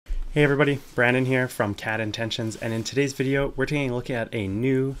Hey everybody, Brandon here from CAD Intentions, and in today's video we're taking a look at a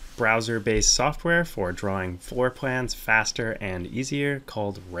new browser-based software for drawing floor plans faster and easier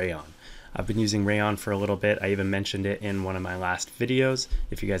called Rayon. I've been using Rayon for a little bit. I even mentioned it in one of my last videos.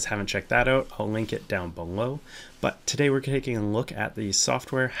 If you guys haven't checked that out, I'll link it down below. But today we're taking a look at the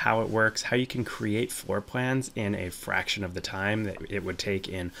software, how it works, how you can create floor plans in a fraction of the time that it would take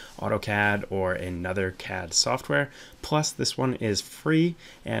in AutoCAD or another CAD software. Plus, this one is free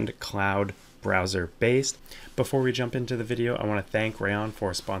and cloud browser based. Before we jump into the video, I want to thank Rayon for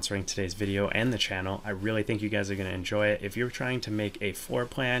sponsoring today's video and the channel. I really think you guys are going to enjoy it. If you're trying to make a floor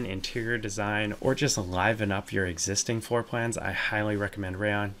plan, interior design, or just liven up your existing floor plans, I highly recommend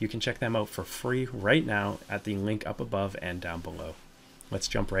Rayon. You can check them out for free right now at the link up above and down below. Let's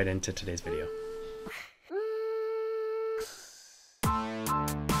jump right into today's video.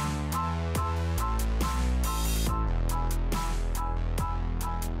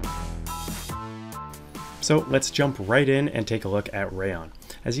 So let's jump right in and take a look at Rayon.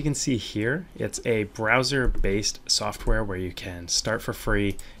 As you can see here, it's a browser-based software where you can start for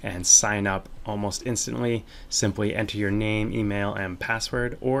free and sign up almost instantly. Simply enter your name, email, and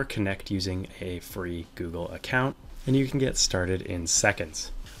password, or connect using a free Google account, and you can get started in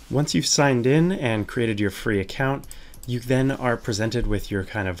seconds. Once you've signed in and created your free account, you then are presented with your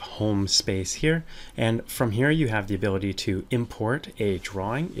kind of home space here, and from here you have the ability to import a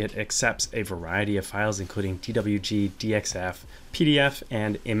drawing. It accepts a variety of files including DWG, DXF, PDF,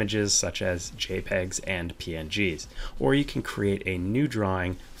 and images such as JPEGs and PNGs. Or you can create a new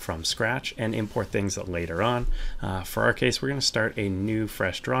drawing from scratch and import things later on. For our case, we're going to start a new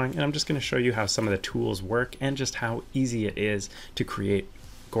fresh drawing, and I'm just going to show you how some of the tools work and just how easy it is to create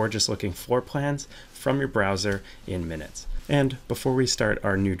gorgeous looking floor plans from your browser in minutes. And before we start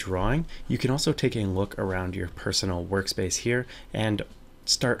our new drawing, you can also take a look around your personal workspace here and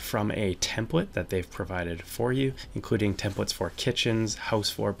start from a template that they've provided for you, including templates for kitchens, house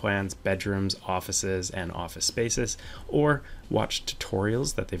floor plans, bedrooms, offices, and office spaces, or watch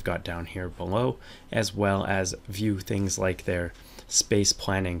tutorials that they've got down here below, as well as view things like their space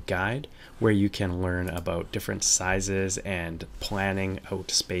planning guide, where you can learn about different sizes and planning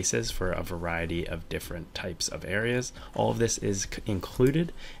out spaces for a variety of different types of areas. All of this is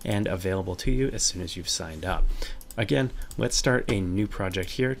included and available to you as soon as you've signed up. Again, let's start a new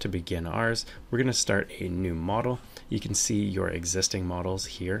project here to begin ours. We're going to start a new model. You can see your existing models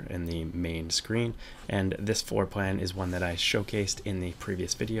here in the main screen, and this floor plan is one that I showcased in the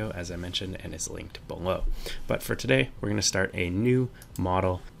previous video, as I mentioned, and is linked below. But for today, we're going to start a new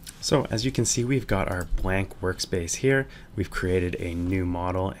model. So as you can see, we've got our blank workspace here. We've created a new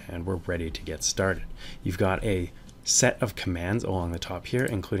model and we're ready to get started. You've got a set of commands along the top here,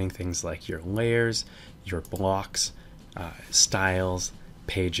 including things like your layers, your blocks, styles,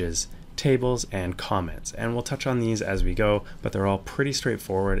 pages, tables, and comments. And we'll touch on these as we go, but they're all pretty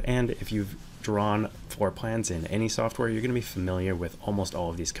straightforward. And if you've drawn floor plans in any software, you're going to be familiar with almost all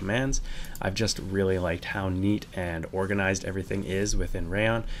of these commands. I've just really liked how neat and organized everything is within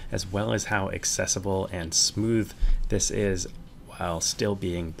Rayon, as well as how accessible and smooth this is while still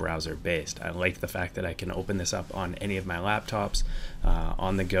being browser based. I like the fact that I can open this up on any of my laptops,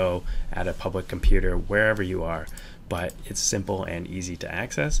 on the go, at a public computer, wherever you are, but it's simple and easy to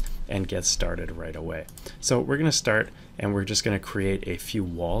access and get started right away. So we're going to start, and we're just going to create a few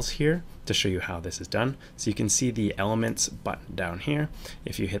walls here to show you how this is done. So you can see the elements button down here.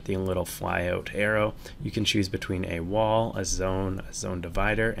 If you hit the little fly out arrow, you can choose between a wall, a zone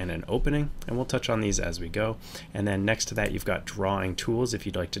divider, and an opening, and we'll touch on these as we go. And then next to that, you've got drawing tools if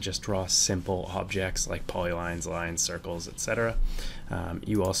you'd like to just draw simple objects like polylines, lines, circles, etc.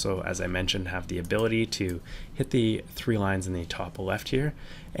 You also, as I mentioned, have the ability to hit the three lines in the top left here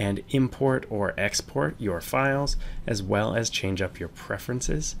and import or export your files, as well as change up your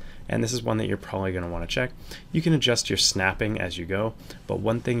preferences. And this is one that you're probably going to want to check. You can adjust your snapping as you go, but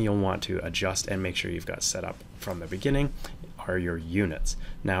one thing you'll want to adjust and make sure you've got set up from the beginning are your units.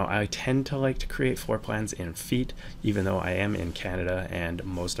 Now, I tend to like to create floor plans in feet, even though I am in Canada and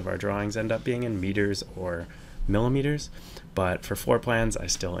most of our drawings end up being in meters or millimeters, but for floor plans I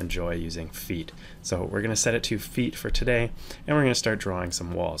still enjoy using feet. So we're going to set it to feet for today, and we're going to start drawing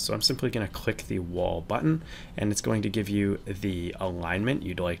some walls. So I'm simply going to click the wall button, and it's going to give you the alignment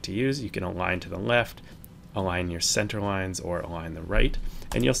you'd like to use. You can align to the left, align your center lines, or align the right,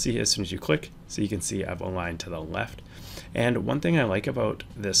 and you'll see as soon as you click, so you can see I've aligned to the left. And one thing I like about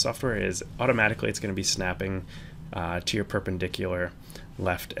this software is automatically it's going to be snapping to your perpendicular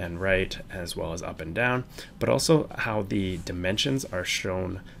left and right, as well as up and down, but also how the dimensions are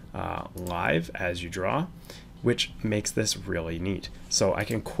shown live as you draw. which makes this really neat. So I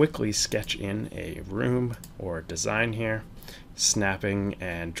can quickly sketch in a room or design here, snapping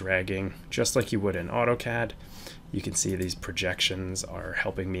and dragging just like you would in AutoCAD. You can see these projections are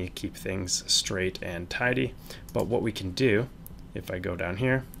helping me keep things straight and tidy. But what we can do, if I go down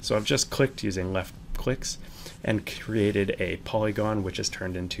here, so I've just clicked using left clicks and created a polygon which is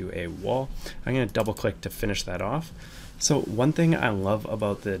turned into a wall. I'm going to double click to finish that off. So one thing I love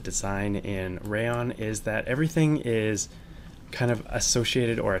about the design in Rayon is that everything is kind of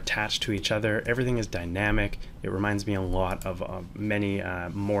associated or attached to each other. Everything is dynamic. It reminds me a lot of many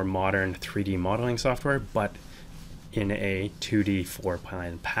more modern 3D modeling software, but in a 2D floor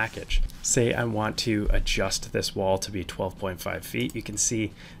plan package. Say I want to adjust this wall to be 12.5 feet. You can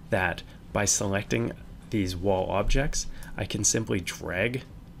see that by selecting these wall objects, I can simply drag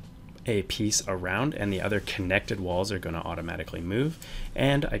a piece around and the other connected walls are going to automatically move.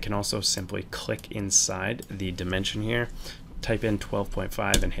 And I can also simply click inside the dimension here, type in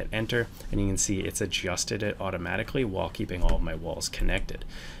 12.5 and hit enter, and you can see it's adjusted it automatically while keeping all of my walls connected.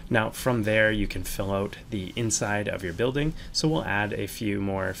 Now from there you can fill out the inside of your building, so we'll add a few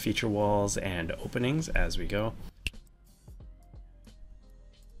more feature walls and openings as we go.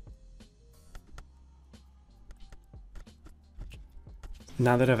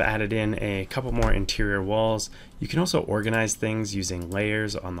 Now that I've added in a couple more interior walls, you can also organize things using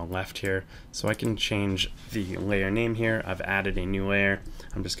layers on the left here. So I can change the layer name here. I've added a new layer.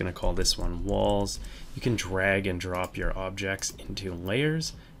 I'm just going to call this one walls. You can drag and drop your objects into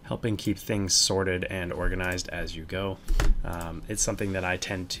layers, helping keep things sorted and organized as you go. It's something that I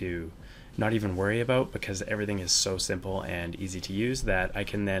tend to not even worry about because everything is so simple and easy to use that I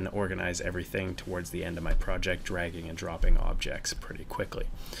can then organize everything towards the end of my project, dragging and dropping objects pretty quickly.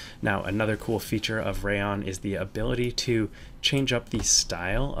 Now, another cool feature of Rayon is the ability to change up the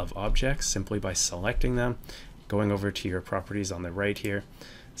style of objects simply by selecting them, going over to your properties on the right here,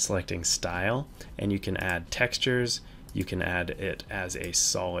 selecting style, and you can add textures, you can add it as a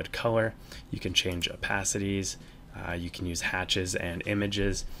solid color, you can change opacities, you can use hatches and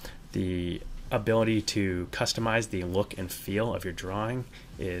images. The ability to customize the look and feel of your drawing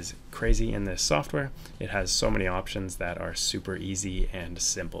is crazy in this software. It has so many options that are super easy and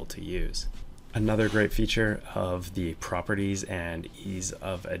simple to use. Another great feature of the properties and ease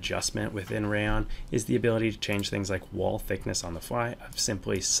of adjustment within Rayon is the ability to change things like wall thickness on the fly. I've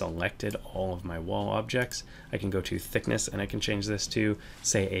simply selected all of my wall objects. I can go to thickness and I can change this to,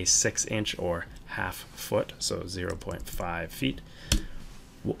 say, a 6-inch or half foot, so 0.5 feet.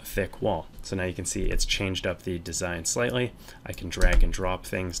 Thick wall. So now you can see it's changed up the design slightly. I can drag and drop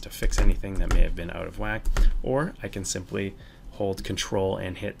things to fix anything that may have been out of whack, or I can simply hold Control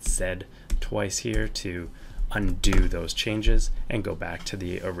and hit Z twice here to undo those changes and go back to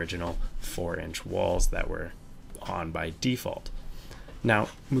the original 4-inch walls that were on by default. Now,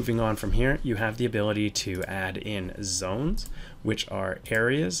 moving on from here, you have the ability to add in zones, which are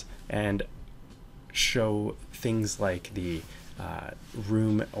areas and show things like the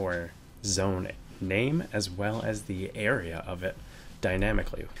room or zone name as well as the area of it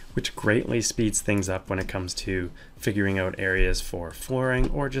dynamically, which greatly speeds things up when it comes to figuring out areas for flooring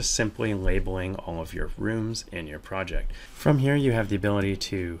or just simply labeling all of your rooms in your project. From here you have the ability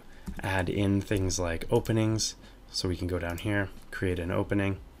to add in things like openings, so we can go down here, create an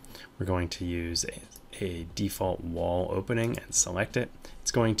opening. We're going to use a default wall opening and select it.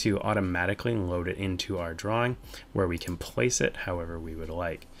 It's going to automatically load it into our drawing where we can place it however we would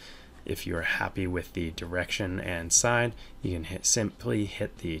like. If you're happy with the direction and side, you can simply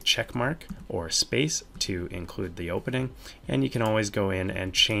hit the check mark or space to include the opening, and you can always go in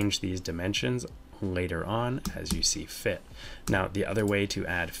and change these dimensions later on as you see fit. Now, the other way to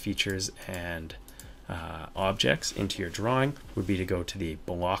add features and objects into your drawing would be to go to the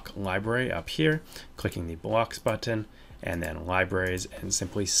block library up here, clicking the blocks button, and then libraries, and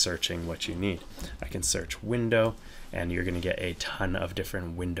simply searching what you need. I can search window, and you're going to get a ton of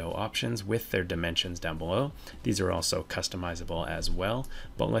different window options with their dimensions down below. These are also customizable as well,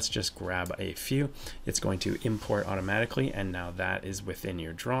 but let's just grab a few. It's going to import automatically, and now that is within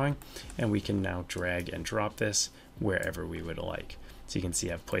your drawing, and we can now drag and drop this wherever we would like. So you can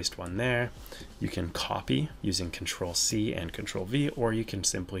see I've placed one there. You can copy using Control-C and Control-V, or you can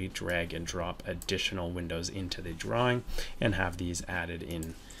simply drag and drop additional windows into the drawing and have these added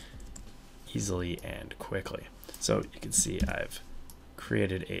in easily and quickly. So you can see I've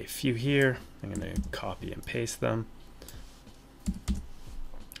created a few here. I'm going to copy and paste them.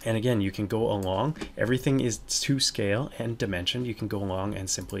 And again, you can go along, everything is to scale and dimension. You can go along and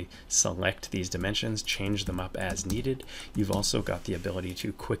simply select these dimensions, change them up as needed. You've also got the ability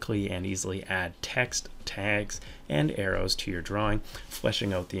to quickly and easily add text, tags, and arrows to your drawing,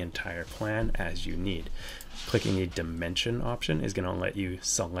 fleshing out the entire plan as you need. Clicking a dimension option is going to let you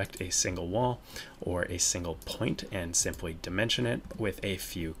select a single wall or a single point and simply dimension it with a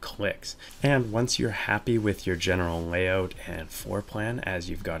few clicks. And once you're happy with your general layout and floor plan as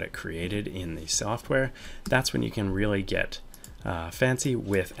you've got it created in the software, that's when you can really get fancy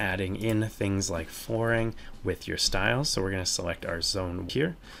with adding in things like flooring with your styles. So we're going to select our zone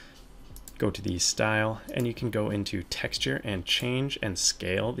here. Go to the style, and you can go into texture and change and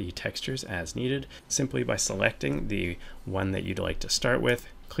scale the textures as needed simply by selecting the one that you'd like to start with,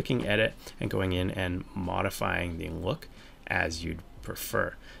 clicking edit, and going in and modifying the look as you'd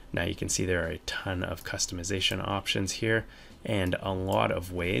prefer. Now you can see there are a ton of customization options here and a lot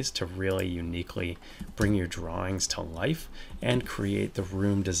of ways to really uniquely bring your drawings to life and create the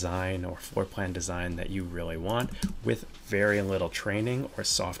room design or floor plan design that you really want with very little training or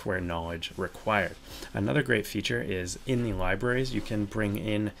software knowledge required. Another great feature is in the libraries, you can bring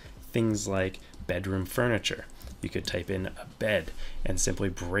in things like bedroom furniture. You could type in a bed and simply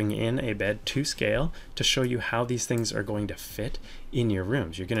bring in a bed to scale to show you how these things are going to fit in your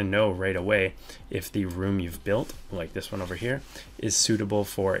rooms. You're going to know right away if the room you've built, like this one over here, is suitable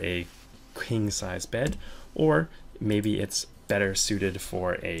for a king size bed, or maybe it's better suited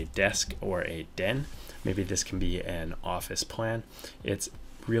for a desk or a den. Maybe this can be an office plan. It's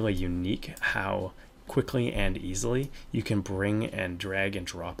really unique how quickly and easily you can bring and drag and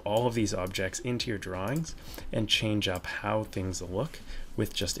drop all of these objects into your drawings and change up how things look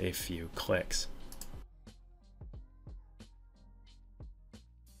with just a few clicks.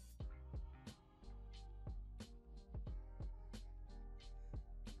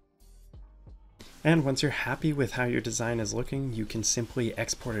 And once you're happy with how your design is looking, you can simply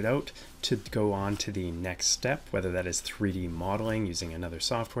export it out to go on to the next step, whether that is 3D modeling using another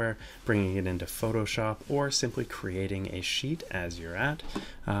software, bringing it into Photoshop, or simply creating a sheet as you're at.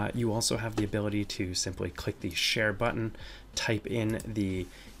 You also have the ability to simply click the share button, type in the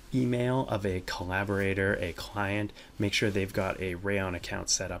email of a collaborator, a client, make sure they've got a Rayon account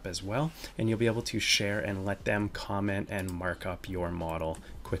set up as well, and you'll be able to share and let them comment and mark up your model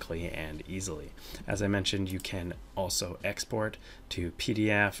quickly and easily. As I mentioned, you can also export to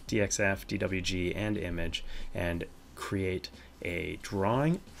PDF, DXF, DWG, and image and create a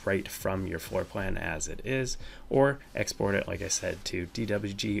drawing right from your floor plan as it is, or export it, like I said, to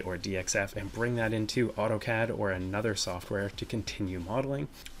DWG or DXF and bring that into AutoCAD or another software to continue modeling.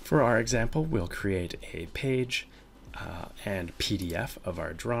 For our example, we'll create a page and PDF of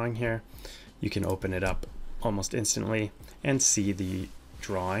our drawing here. You can open it up almost instantly and see the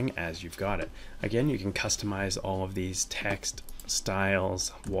drawing as you've got it. Again, you can customize all of these text,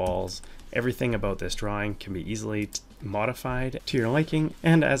 styles, walls, everything about this drawing can be easily modified to your liking,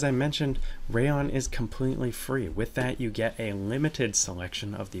 and as I mentioned, Rayon is completely free. With that, you get a limited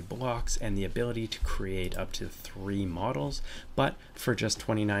selection of the blocks and the ability to create up to 3 models, but for just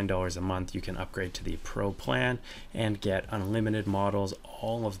 $29 a month, you can upgrade to the Pro plan and get unlimited models,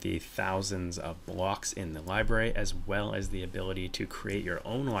 all of the thousands of blocks in the library, as well as the ability to create your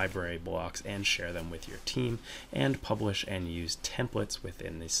own library blocks and share them with your team and publish and use templates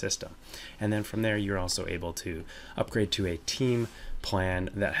within the system. And then from there, you're also able to upgrade to a team plan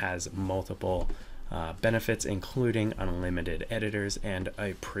that has multiple benefits, including unlimited editors and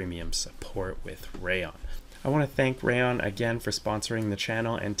a premium support with Rayon. I want to thank Rayon again for sponsoring the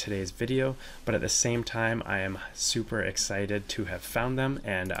channel and today's video, but at the same time, I am super excited to have found them,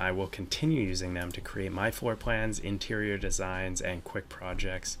 and I will continue using them to create my floor plans, interior designs, and quick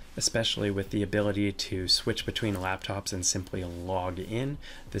projects, especially with the ability to switch between laptops and simply log in.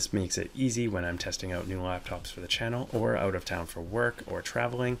 This makes it easy when I'm testing out new laptops for the channel or out of town for work or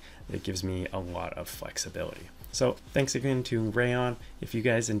traveling. It gives me a lot of flexibility. So thanks again to Rayon. If you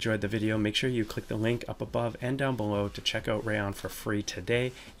guys enjoyed the video, make sure you click the link up above and down below to check out Rayon for free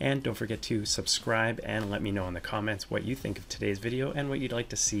today. And don't forget to subscribe and let me know in the comments what you think of today's video and what you'd like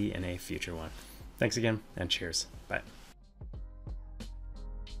to see in a future one. Thanks again, and cheers. Bye.